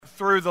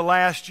through the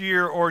last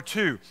year or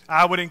two,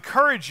 I would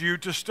encourage you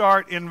to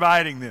start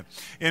inviting them.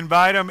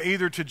 Invite them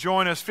either to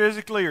join us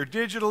physically or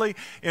digitally.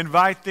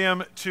 Invite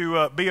them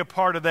to be a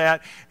part of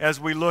that as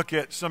we look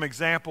at some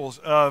examples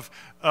of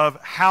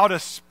how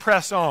to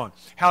press on,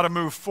 how to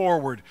move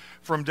forward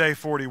from day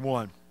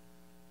 41.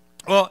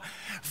 Well,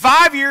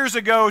 5 years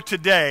ago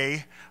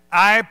today,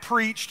 I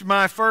preached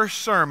my first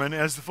sermon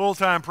as the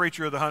full-time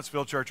preacher of the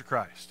Huntsville Church of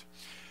Christ.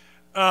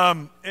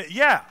 Well,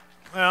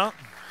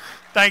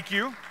 thank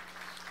you.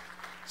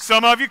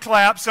 Some of you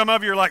clap. Some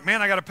of you are like,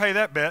 man, I got to pay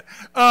that bet.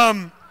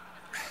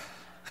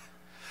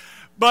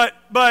 But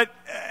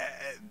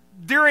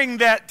during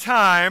that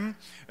time,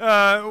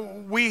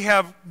 we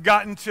have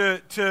gotten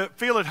to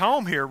feel at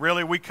home here,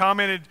 really. We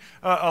commented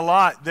a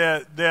lot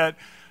that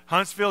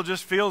Huntsville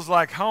just feels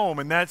like home,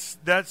 and that's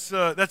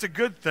a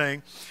good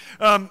thing.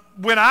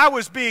 When I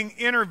was being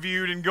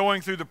interviewed and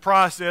going through the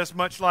process,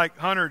 much like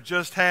Hunter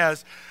just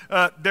has,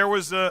 there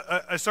was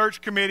a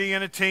search committee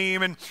and a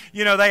team, and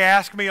they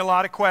asked me a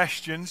lot of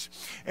questions.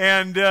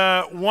 And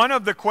one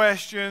of the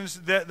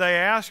questions that they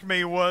asked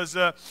me was,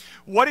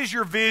 "What is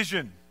your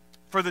vision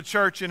for the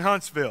church in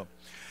Huntsville?"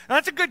 And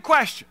that's a good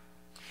question.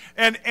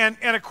 And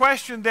a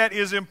question that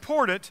is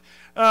important.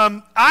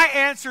 I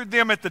answered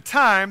them at the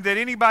time that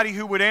anybody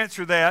who would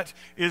answer that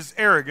is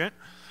arrogant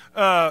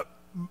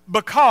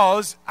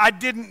because I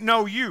didn't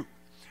know you.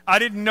 I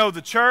didn't know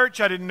the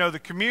church. I didn't know the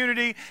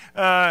community.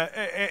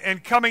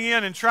 And coming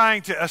in and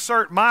trying to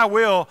assert my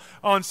will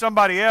on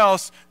somebody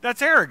else,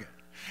 that's arrogant.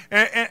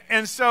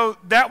 And so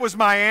that was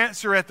my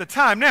answer at the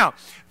time. Now,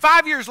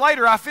 5 years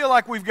later, I feel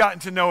like we've gotten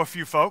to know a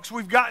few folks.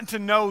 We've gotten to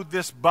know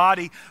this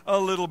body a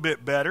little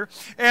bit better.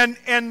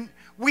 And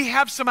we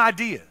have some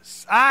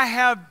ideas. I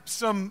have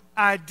some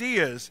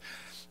ideas.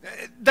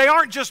 They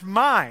aren't just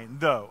mine,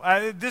 though.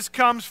 This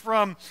comes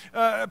from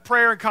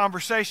prayer and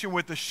conversation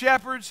with the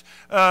shepherds,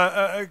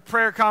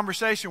 prayer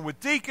conversation with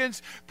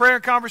deacons, prayer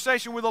and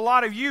conversation with a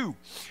lot of you.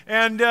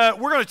 And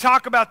we're going to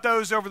talk about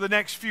those over the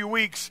next few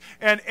weeks,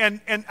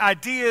 and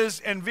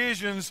ideas and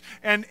visions,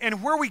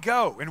 and where we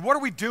go, and what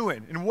are we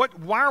doing, and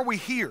why are we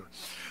here.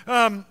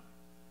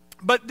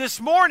 But this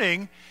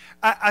morning,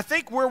 I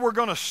think where we're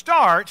going to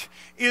start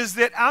is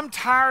that I'm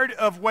tired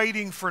of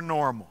waiting for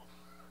normal.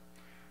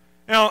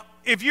 Now,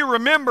 if you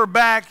remember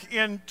back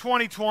in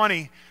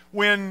 2020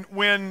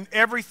 when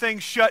everything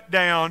shut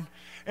down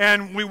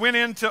and we went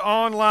into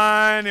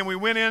online and we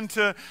went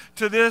into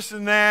this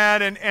and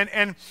that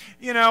and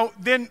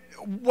then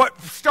what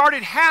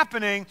started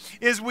happening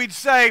is we'd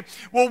say,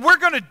 well, we're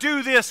going to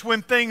do this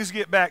when things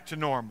get back to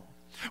normal.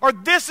 Or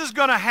this is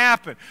going to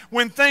happen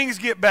when things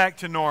get back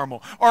to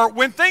normal. Or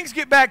when things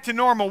get back to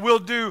normal, we'll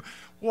do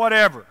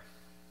whatever.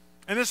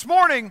 And this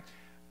morning,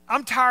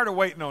 I'm tired of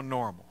waiting on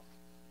normal.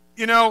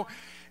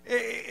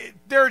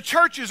 There are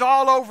churches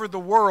all over the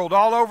world,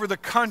 all over the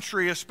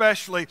country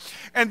especially,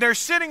 and they're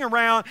sitting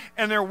around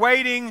and they're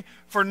waiting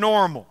for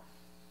normal.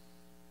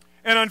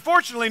 And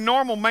unfortunately,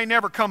 normal may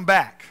never come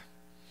back.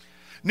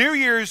 New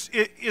Year's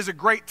is a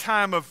great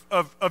time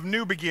of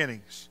new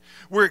beginnings.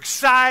 We're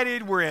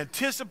excited. We're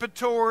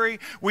anticipatory.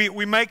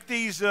 We make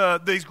these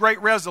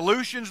great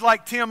resolutions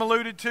like Tim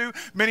alluded to.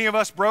 Many of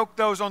us broke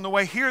those on the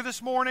way here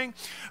this morning.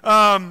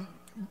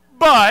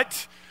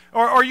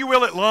 Or you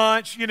will at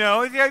lunch,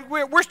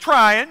 we're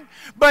trying.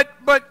 But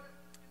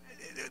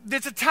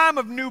it's a time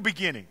of new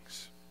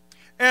beginnings.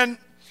 And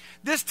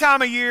this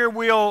time of year,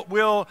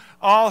 we'll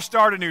all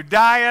start a new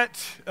diet.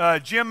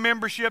 Gym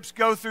memberships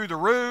go through the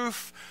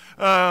roof.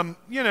 The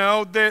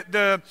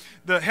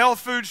health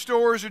food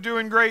stores are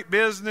doing great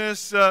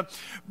business.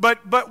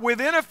 But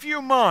within a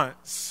few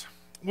months,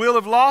 we'll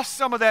have lost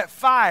some of that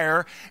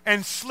fire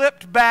and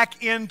slipped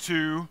back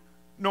into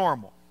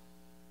normal.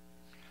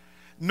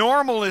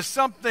 Normal is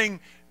something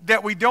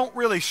that we don't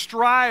really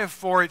strive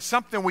for. It's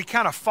something we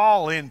kind of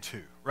fall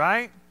into,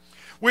 right?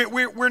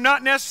 We're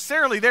not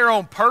necessarily there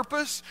on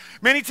purpose.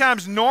 Many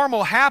times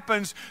normal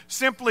happens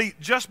simply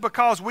just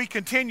because we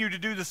continue to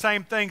do the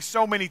same thing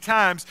so many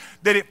times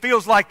that it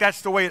feels like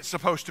that's the way it's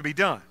supposed to be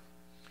done.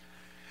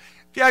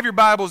 If you have your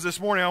Bibles this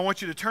morning, I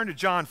want you to turn to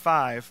John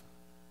 5.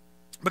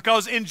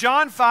 Because in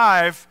John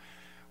 5,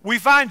 we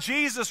find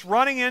Jesus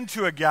running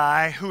into a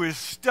guy who is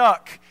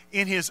stuck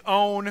in his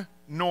own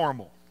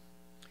normal.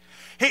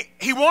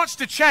 He wants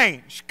to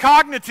change.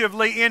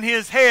 Cognitively in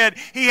his head,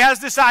 he has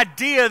this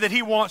idea that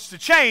he wants to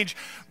change,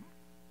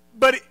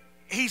 but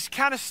he's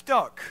kind of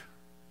stuck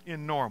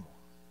in normal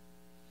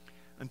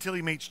until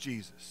he meets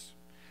Jesus.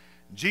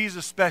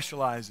 Jesus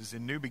specializes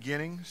in new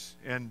beginnings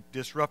and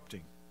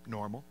disrupting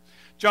normal.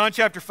 John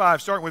chapter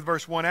 5, starting with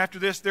verse 1. After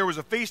this, there was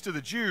a feast of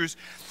the Jews,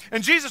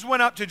 and Jesus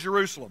went up to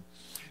Jerusalem.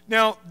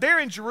 Now, there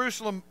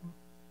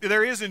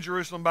is in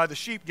Jerusalem by the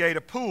sheep gate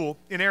a pool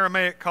in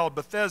Aramaic called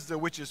Bethesda,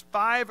 which is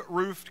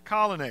 5-roofed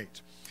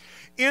colonnades.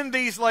 In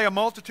these lay a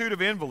multitude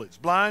of invalids,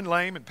 blind,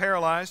 lame, and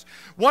paralyzed.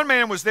 One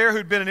man was there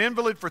who'd been an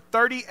invalid for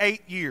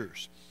 38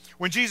 years.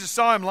 When Jesus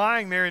saw him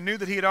lying there and knew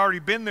that he had already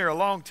been there a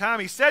long time,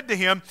 he said to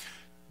him,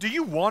 "Do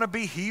you want to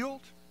be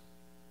healed?"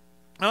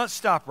 Now let's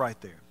stop right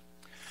there.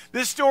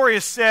 This story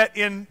is set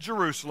in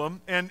Jerusalem,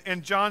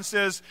 and John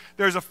says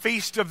there's a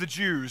feast of the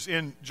Jews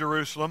in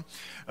Jerusalem.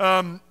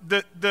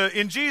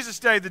 In Jesus'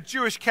 day, the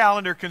Jewish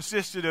calendar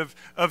consisted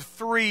of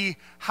three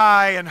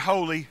high and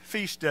holy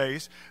feast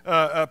days,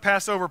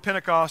 Passover,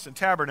 Pentecost, and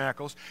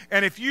Tabernacles.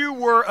 And if you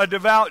were a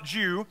devout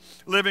Jew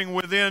living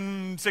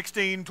within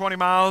 16, 20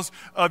 miles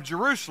of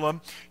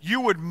Jerusalem, you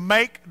would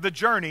make the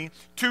journey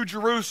to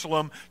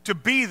Jerusalem to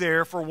be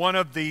there for one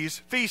of these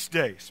feast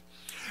days.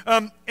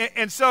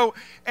 And so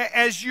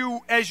as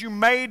you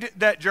made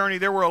that journey,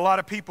 there were a lot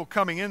of people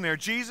coming in there.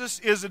 Jesus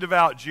is a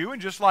devout Jew,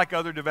 and just like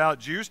other devout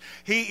Jews,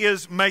 he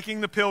is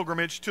making the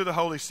pilgrimage to the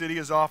holy city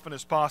as often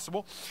as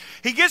possible.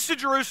 He gets to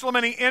Jerusalem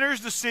and he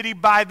enters the city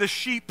by the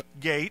sheep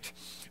gate.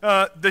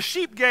 The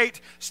sheep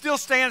gate still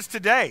stands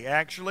today,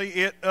 actually.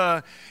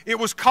 It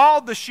was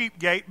called the sheep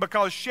gate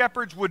because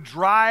shepherds would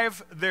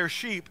drive their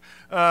sheep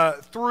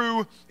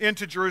through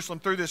into Jerusalem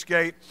through this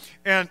gate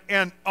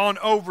and on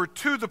over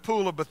to the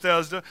pool of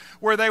Bethesda,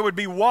 where they would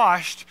be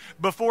washed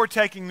before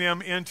taking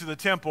them into the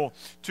temple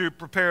to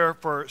prepare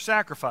for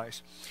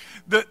sacrifice.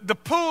 The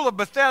pool of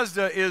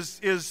Bethesda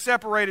is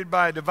separated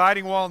by a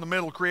dividing wall in the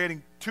middle,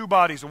 creating two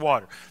bodies of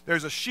water.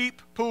 There's a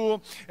sheep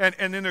pool, and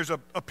then there's a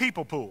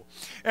people pool.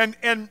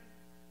 And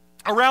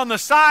around the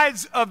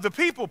sides of the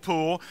people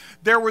pool,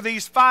 there were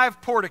these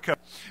 5 porticos.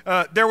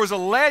 There was a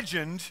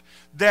legend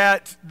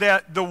that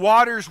the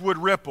waters would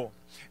ripple.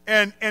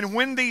 And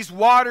when these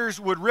waters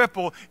would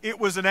ripple, it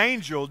was an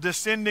angel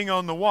descending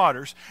on the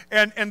waters.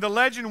 And the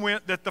legend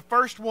went that the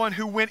first one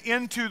who went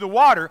into the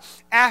water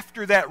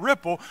after that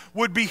ripple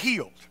would be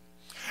healed.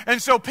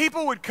 And so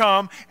people would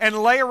come and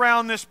lay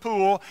around this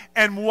pool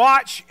and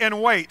watch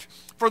and wait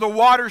for the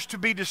waters to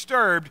be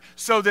disturbed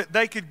so that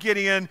they could get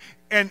in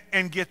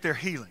and get their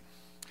healing.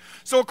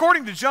 So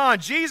according to John,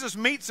 Jesus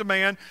meets a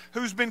man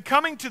who's been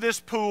coming to this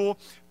pool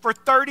for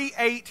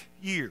 38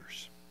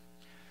 years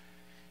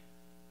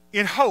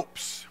in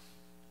hopes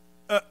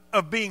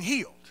of being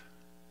healed.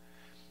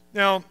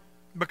 Now,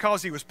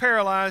 because he was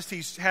paralyzed,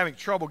 he's having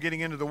trouble getting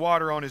into the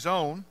water on his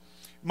own,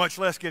 much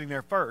less getting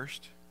there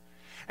first.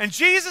 And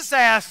Jesus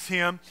asks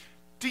him,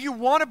 "Do you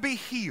want to be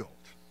healed?"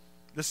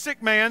 The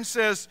sick man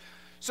says,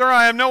 "Sir,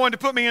 I have no one to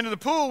put me into the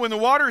pool when the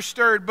water is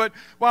stirred, but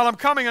while I'm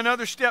coming,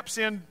 another steps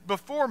in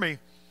before me."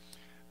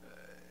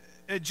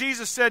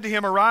 Jesus said to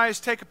him, "Arise,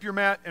 take up your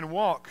mat and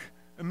walk."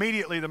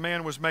 Immediately the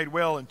man was made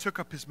well and took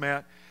up his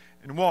mat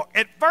and walked.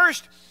 At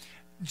first,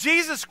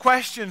 Jesus'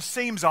 question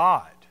seems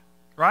odd,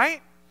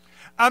 right?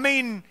 I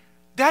mean,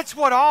 that's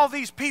what all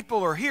these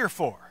people are here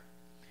for.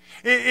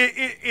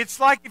 It's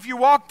like if you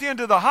walked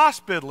into the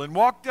hospital and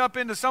walked up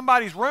into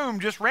somebody's room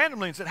just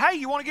randomly and said, "Hey,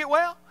 you want to get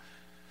well?"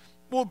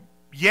 Well,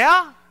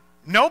 yeah.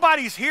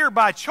 Nobody's here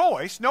by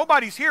choice.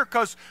 Nobody's here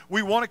because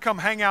we want to come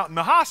hang out in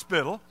the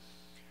hospital.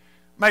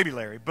 Maybe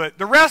Larry, but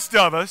the rest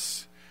of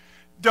us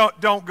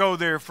don't go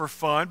there for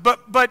fun.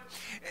 But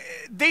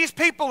these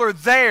people are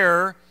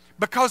there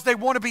because they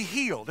want to be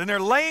healed. And they're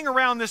laying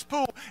around this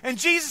pool. And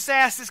Jesus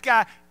asked this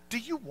guy, "Do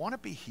you want to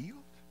be healed?"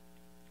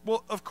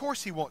 Well, of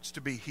course he wants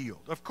to be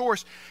healed. Of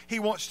course he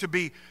wants to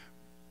be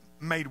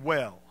made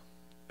well.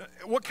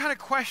 What kind of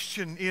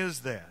question is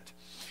that?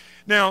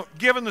 Now,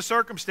 given the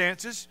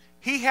circumstances,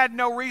 he had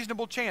no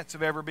reasonable chance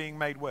of ever being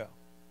made well.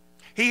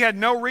 He had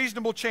no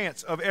reasonable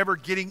chance of ever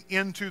getting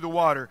into the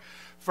water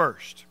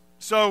first.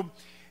 So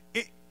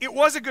it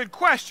was a good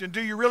question.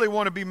 Do you really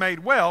want to be made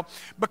well?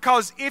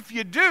 Because if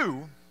you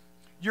do,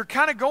 you're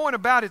kind of going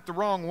about it the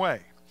wrong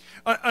way.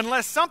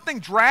 Unless something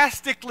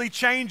drastically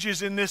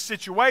changes in this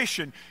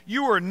situation,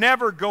 you are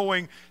never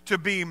going to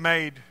be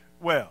made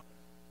well.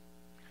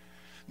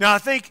 Now, I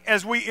think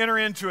as we enter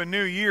into a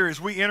new year, as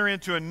we enter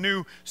into a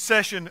new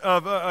session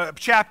of a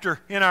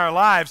chapter in our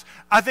lives,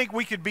 I think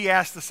we could be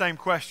asked the same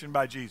question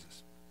by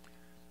Jesus.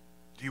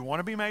 Do you want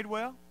to be made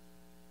well?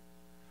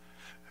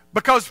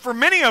 Because for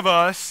many of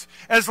us,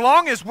 as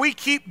long as we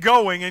keep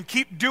going and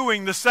keep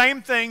doing the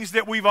same things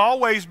that we've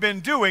always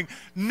been doing,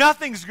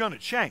 nothing's going to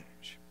change.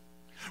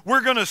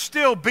 We're going to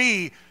still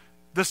be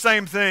the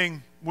same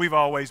thing we've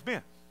always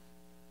been.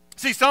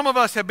 See, some of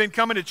us have been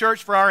coming to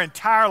church for our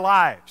entire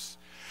lives.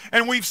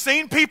 And we've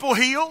seen people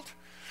healed.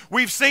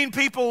 We've seen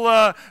people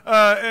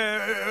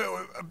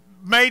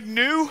made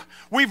new.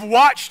 We've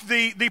watched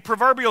the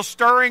proverbial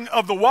stirring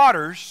of the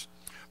waters.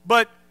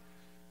 But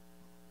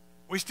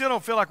we still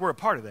don't feel like we're a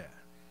part of that.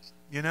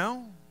 You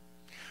know?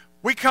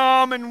 We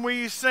come and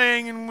we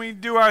sing and we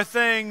do our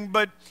thing,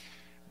 but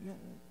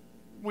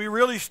we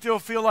really still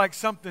feel like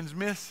something's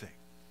missing.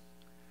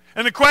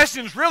 And the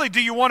question is really,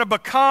 do you want to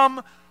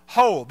become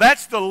whole?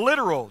 That's the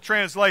literal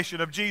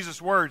translation of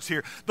Jesus' words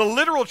here. The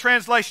literal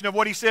translation of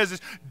what he says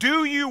is,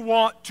 do you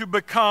want to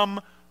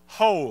become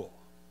whole?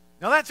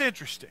 Now that's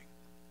interesting.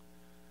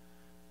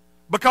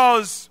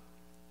 Because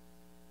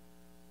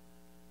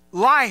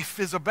life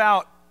is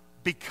about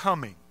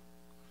becoming.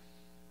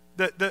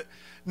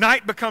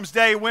 Night becomes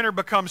day, winter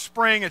becomes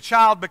spring, a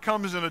child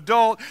becomes an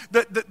adult.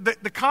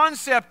 The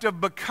concept of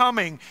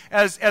becoming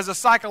as a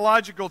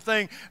psychological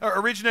thing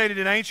originated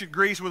in ancient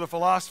Greece with a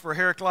philosopher,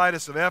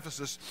 Heraclitus of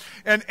Ephesus.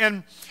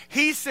 And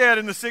he said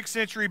in the 6th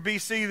century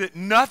BC that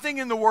nothing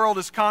in the world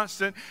is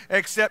constant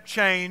except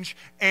change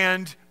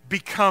and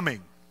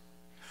becoming.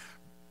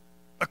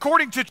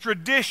 According to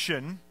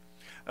tradition,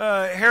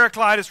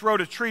 Heraclitus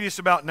wrote a treatise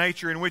about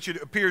nature in which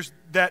it appears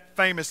that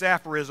famous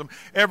aphorism,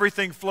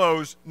 everything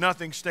flows,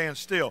 nothing stands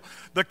still.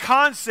 The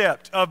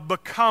concept of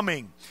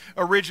becoming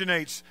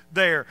originates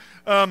there.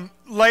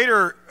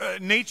 Later,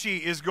 Nietzsche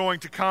is going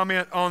to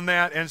comment on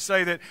that and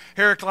say that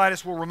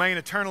Heraclitus will remain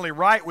eternally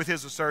right with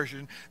his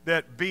assertion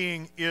that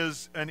being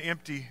is an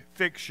empty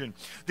fiction.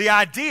 The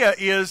idea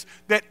is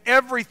that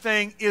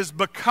everything is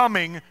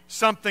becoming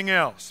something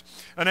else.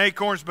 An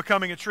acorn's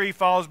becoming a tree,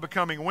 fall is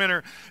becoming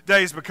winter,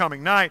 day is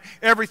becoming night.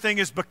 Everything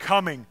is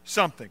becoming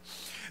something.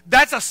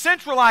 That's a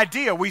central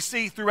idea we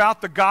see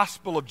throughout the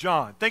Gospel of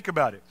John. Think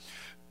about it.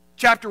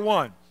 Chapter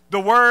 1, the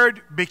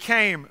Word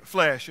became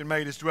flesh and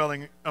made His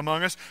dwelling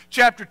among us.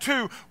 Chapter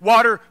 2,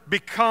 water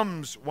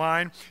becomes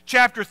wine.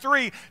 Chapter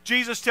 3,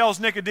 Jesus tells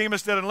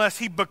Nicodemus that unless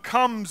he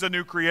becomes a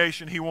new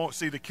creation, he won't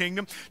see the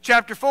kingdom.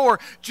 Chapter 4,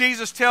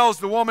 Jesus tells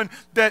the woman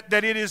that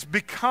it is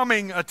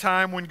becoming a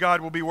time when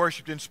God will be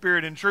worshipped in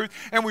spirit and truth.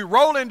 And we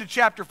roll into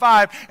chapter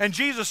 5, and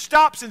Jesus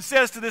stops and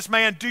says to this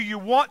man, do you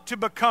want to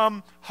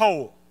become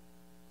whole?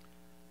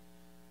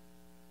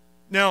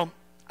 Now,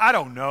 I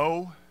don't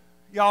know.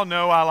 Y'all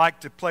know I like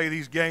to play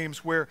these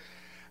games where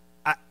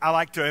I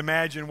like to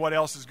imagine what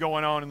else is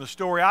going on in the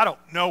story. I don't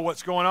know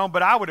what's going on,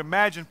 but I would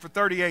imagine for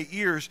 38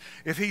 years,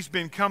 if he's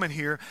been coming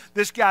here,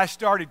 this guy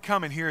started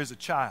coming here as a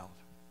child.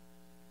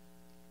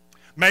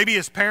 Maybe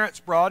his parents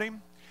brought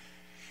him,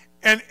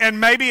 and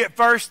maybe at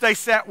first they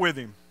sat with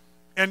him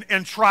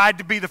and tried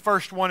to be the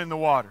first one in the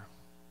water.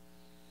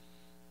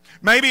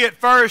 Maybe at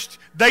first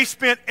they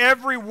spent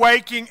every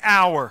waking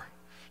hour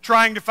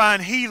trying to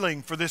find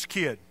healing for this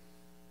kid.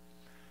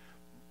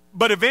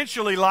 But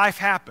eventually life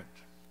happened.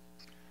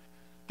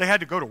 They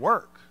had to go to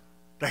work.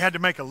 They had to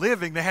make a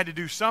living. They had to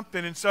do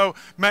something. And so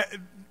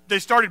they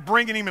started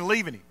bringing him and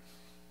leaving him.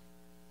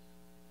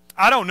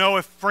 I don't know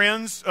if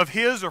friends of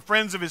his or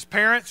friends of his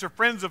parents or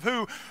friends of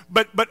who,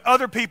 but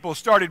other people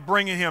started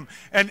bringing him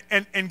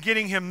and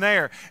getting him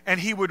there. And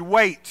he would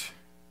wait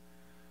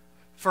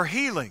for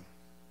healing.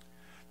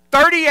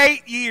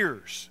 38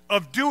 years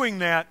of doing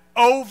that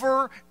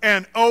over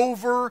and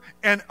over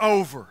and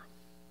over.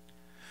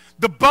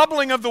 The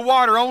bubbling of the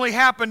water only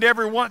happened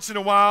every once in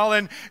a while,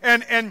 and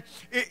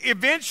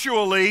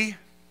eventually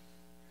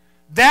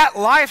that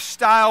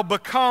lifestyle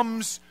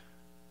becomes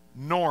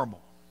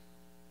normal.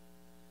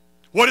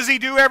 What does he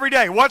do every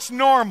day? What's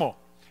normal?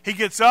 He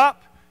gets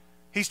up,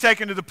 he's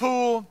taken to the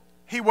pool,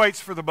 he waits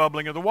for the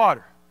bubbling of the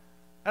water.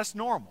 That's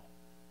normal.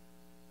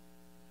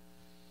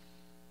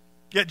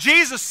 Yet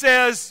Jesus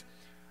says,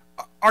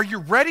 are you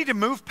ready to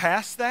move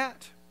past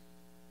that?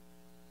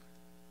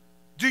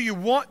 Do you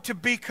want to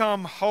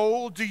become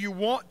whole? Do you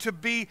want to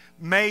be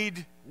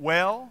made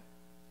well?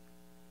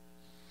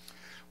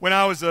 When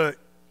I was a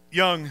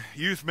young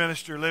youth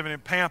minister living in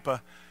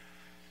Pampa,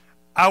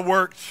 I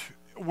worked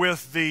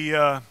with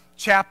the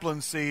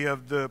chaplaincy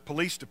of the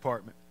police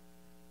department.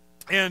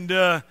 And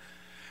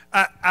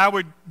I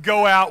would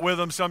go out with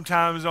them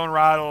sometimes on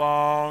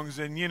ride-alongs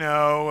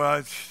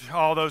and,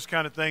 all those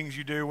kind of things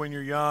you do when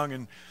you're young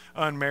and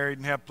unmarried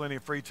and have plenty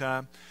of free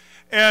time.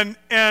 And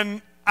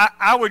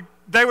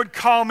they would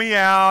call me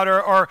out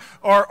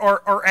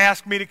or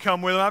ask me to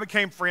come with them. I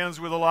became friends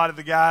with a lot of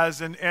the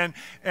guys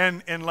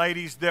and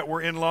ladies that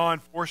were in law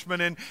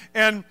enforcement.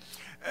 And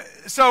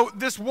so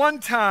this one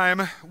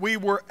time we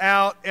were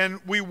out and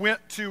we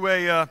went to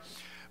a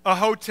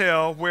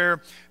hotel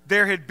where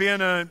there had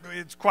been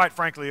it's quite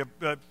frankly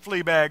a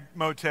flea bag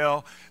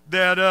motel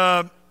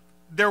that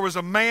there was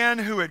a man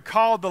who had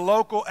called the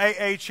local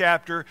AA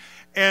chapter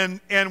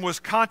and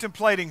was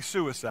contemplating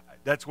suicide.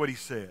 That's what he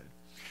said.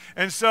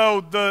 And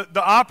so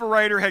the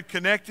operator had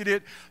connected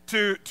it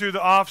to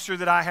the officer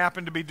that I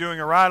happened to be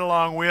doing a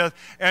ride-along with,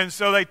 and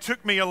so they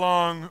took me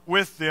along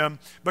with them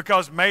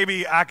because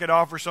maybe I could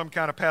offer some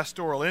kind of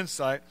pastoral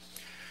insight.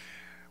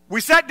 We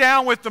sat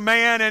down with the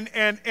man,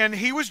 and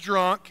he was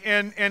drunk,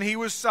 and he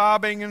was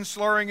sobbing and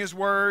slurring his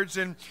words,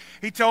 and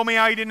he told me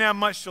how he didn't have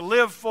much to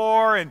live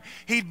for, and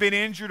he'd been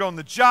injured on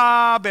the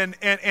job,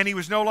 and he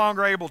was no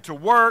longer able to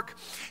work.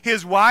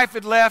 His wife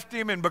had left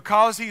him, and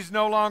because he's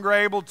no longer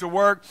able to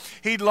work,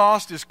 he'd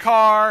lost his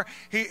car,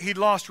 he'd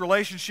lost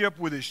relationship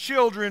with his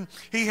children,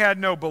 he had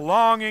no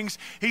belongings.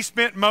 He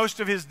spent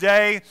most of his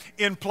day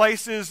in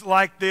places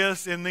like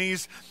this, in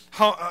these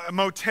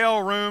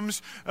motel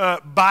rooms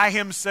by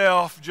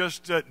himself,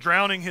 just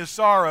drowning his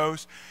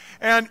sorrows.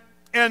 And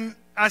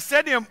I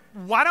said to him,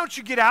 why don't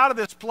you get out of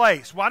this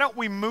place? Why don't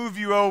we move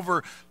you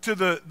over to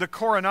the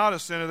Coronado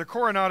Center? The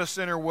Coronado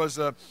Center was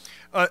a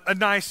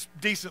nice,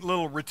 decent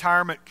little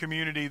retirement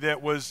community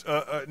that was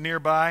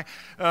nearby.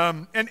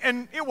 And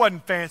it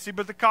wasn't fancy,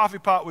 but the coffee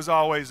pot was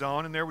always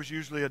on, and there was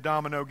usually a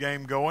domino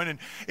game going, and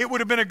it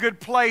would have been a good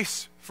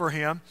place for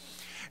him.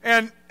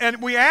 And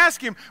we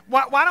asked him,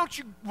 why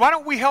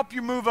don't we help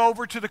you move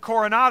over to the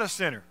Coronado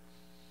Center?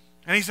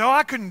 And he said,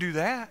 I couldn't do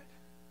that.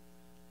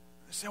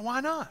 I said, why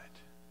not?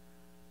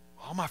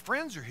 All my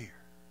friends are here.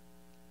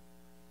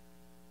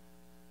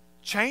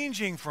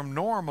 Changing from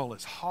normal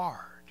is hard,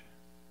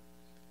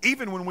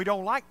 even when we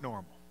don't like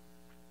normal.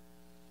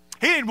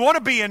 He didn't want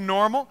to be in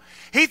normal.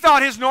 He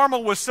thought his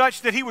normal was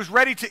such that he was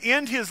ready to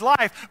end his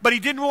life, but he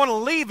didn't want to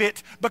leave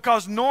it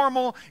because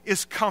normal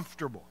is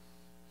comfortable.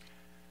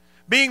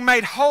 Being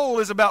made whole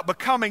is about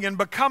becoming, and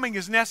becoming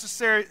is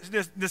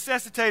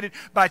necessitated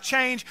by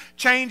change.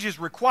 Change is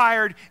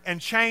required,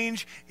 and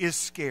change is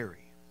scary.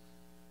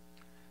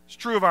 It's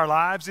true of our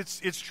lives.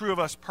 It's true of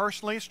us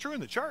personally. It's true in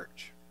the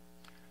church.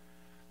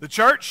 The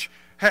church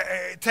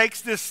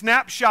takes this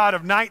snapshot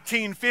of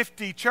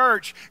 1950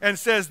 church and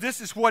says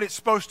this is what it's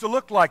supposed to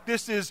look like.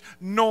 This is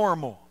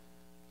normal.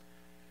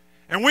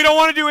 And we don't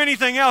want to do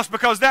anything else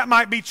because that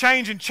might be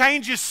change, and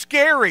change is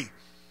scary.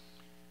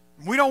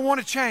 We don't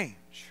want to change.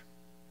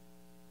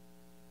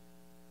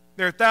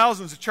 There are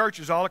thousands of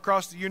churches all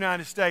across the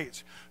United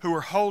States who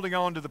are holding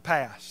on to the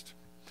past,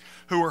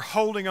 who are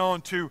holding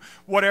on to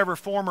whatever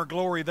former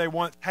glory they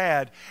once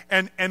had,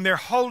 and they're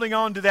holding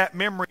on to that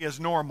memory as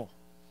normal.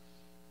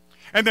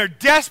 And they're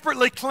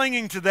desperately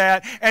clinging to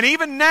that. And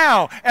even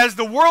now, as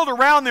the world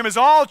around them is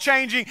all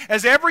changing,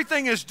 as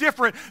everything is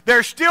different,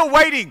 they're still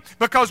waiting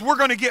because we're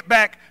going to get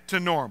back to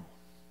normal.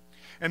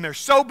 And they're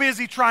so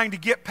busy trying to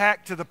get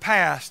back to the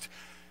past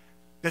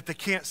that they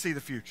can't see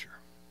the future.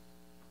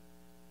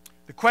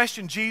 The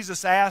question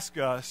Jesus asks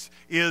us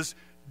is,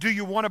 do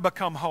you want to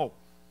become whole?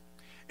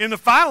 In the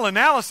final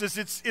analysis,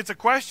 it's a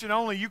question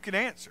only you can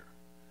answer.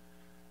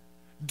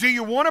 Do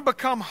you want to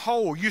become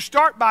whole? You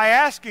start by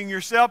asking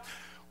yourself,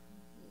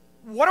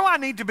 what do I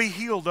need to be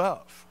healed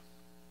of?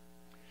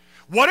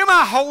 What am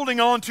I holding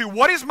on to?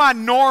 What is my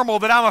normal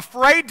that I'm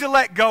afraid to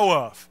let go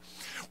of?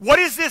 What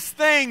is this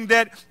thing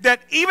that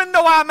even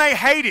though I may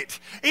hate it,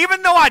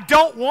 even though I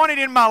don't want it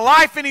in my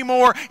life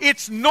anymore,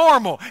 it's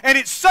normal, and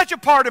it's such a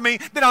part of me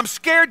that I'm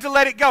scared to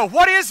let it go?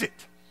 What is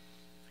it?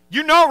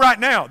 You know right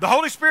now. The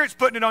Holy Spirit's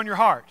putting it on your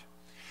heart.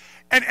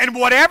 And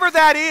whatever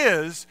that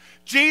is,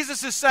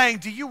 Jesus is saying,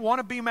 do you want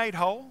to be made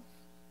whole?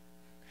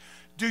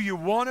 Do you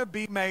want to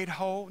be made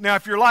whole? Now,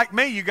 if you're like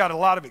me, you got a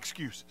lot of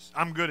excuses.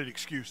 I'm good at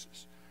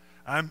excuses.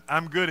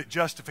 I'm good at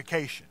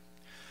justification.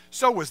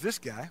 So was this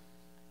guy.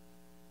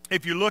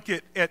 If you look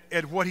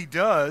at what he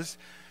does,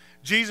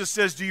 Jesus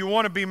says, do you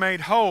want to be made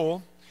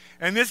whole?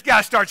 And this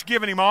guy starts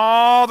giving him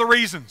all the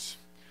reasons.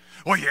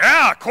 Well,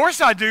 yeah, of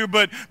course I do,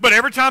 but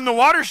every time the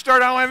water's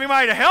stirred, I don't have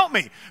anybody to help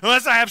me.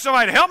 Unless I have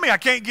somebody to help me, I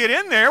can't get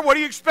in there. What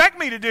do you expect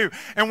me to do?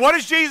 And what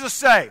does Jesus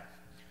say?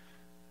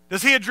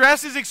 Does he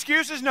address his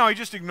excuses? No, he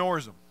just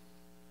ignores them.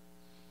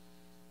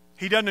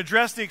 He doesn't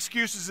address the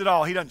excuses at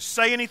all. He doesn't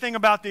say anything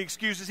about the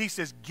excuses. He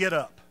says, get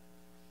up.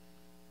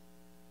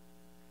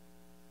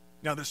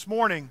 Now, this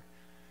morning,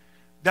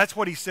 that's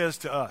what he says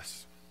to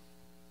us.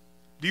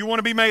 Do you want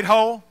to be made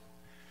whole?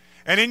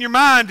 And in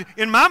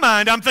my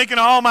mind, I'm thinking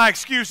of all my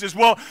excuses.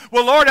 Well,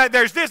 Lord,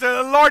 there's this,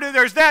 Lord,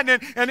 there's that,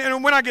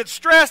 and when I get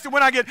stressed, and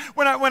when I get,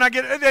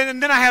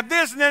 and then I have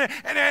this,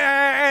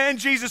 and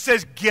Jesus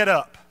says, get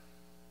up.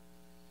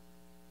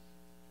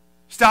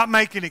 Stop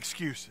making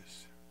excuses.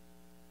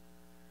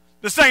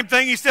 The same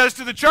thing he says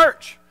to the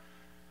church.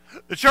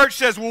 The church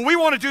says, well, we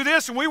want to do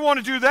this and we want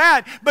to do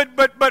that, but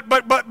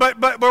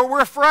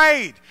we're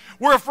afraid.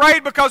 We're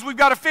afraid because we've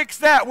got to fix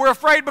that. We're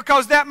afraid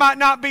because that might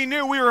not be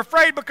new. We're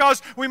afraid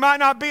because we might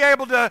not be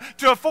able to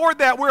afford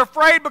that. We're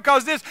afraid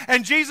because this.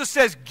 And Jesus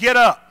says, get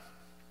up.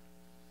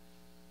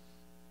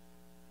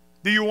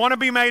 Do you want to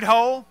be made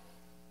whole?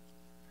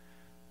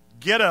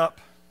 Get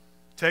up,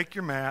 take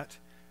your mat,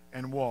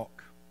 and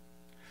walk.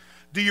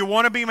 Do you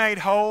want to be made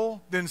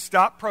whole? Then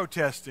stop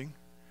protesting,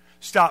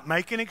 stop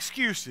making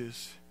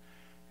excuses,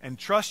 and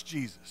trust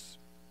Jesus.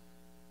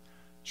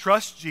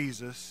 Trust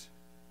Jesus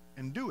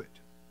and do it.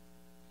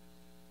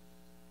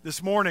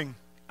 This morning,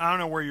 I don't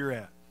know where you're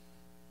at,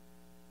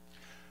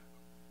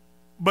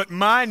 but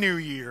my new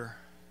year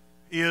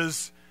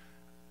is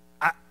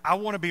I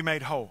want to be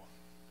made whole.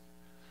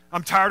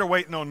 I'm tired of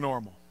waiting on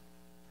normal.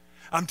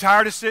 I'm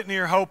tired of sitting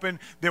here hoping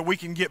that we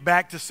can get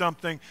back to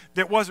something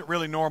that wasn't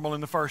really normal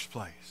in the first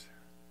place.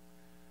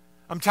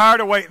 I'm tired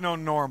of waiting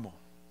on normal.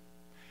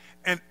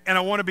 And I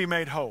want to be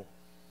made whole.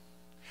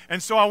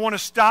 And so I want to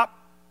stop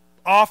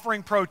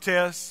offering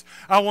protests.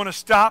 I want to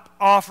stop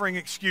offering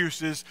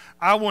excuses.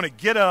 I want to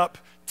get up,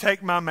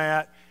 take my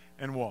mat,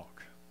 and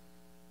walk.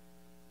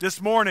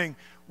 This morning,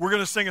 we're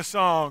going to sing a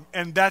song,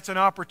 and that's an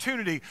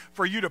opportunity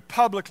for you to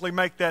publicly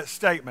make that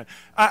statement.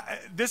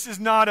 This is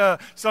not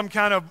some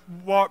kind of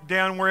walk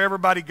down where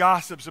everybody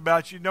gossips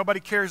about you. Nobody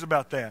cares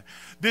about that.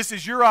 This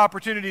is your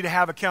opportunity to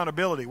have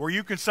accountability, where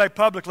you can say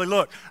publicly,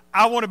 look,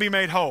 I want to be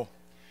made whole.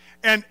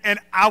 And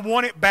I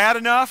want it bad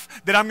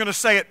enough that I'm going to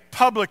say it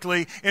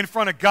publicly in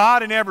front of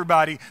God and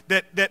everybody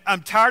that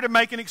I'm tired of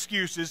making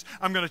excuses.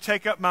 I'm going to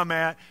take up my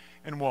mat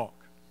and walk.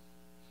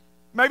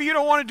 Maybe you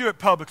don't want to do it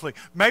publicly.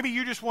 Maybe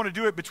you just want to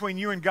do it between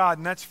you and God,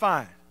 and that's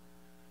fine.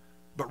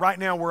 But right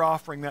now we're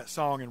offering that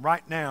song, and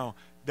right now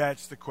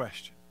that's the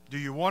question. Do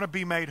you want to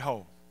be made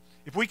whole?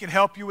 If we can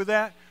help you with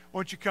that, why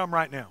don't you come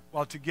right now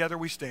while together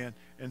we stand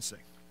and sing.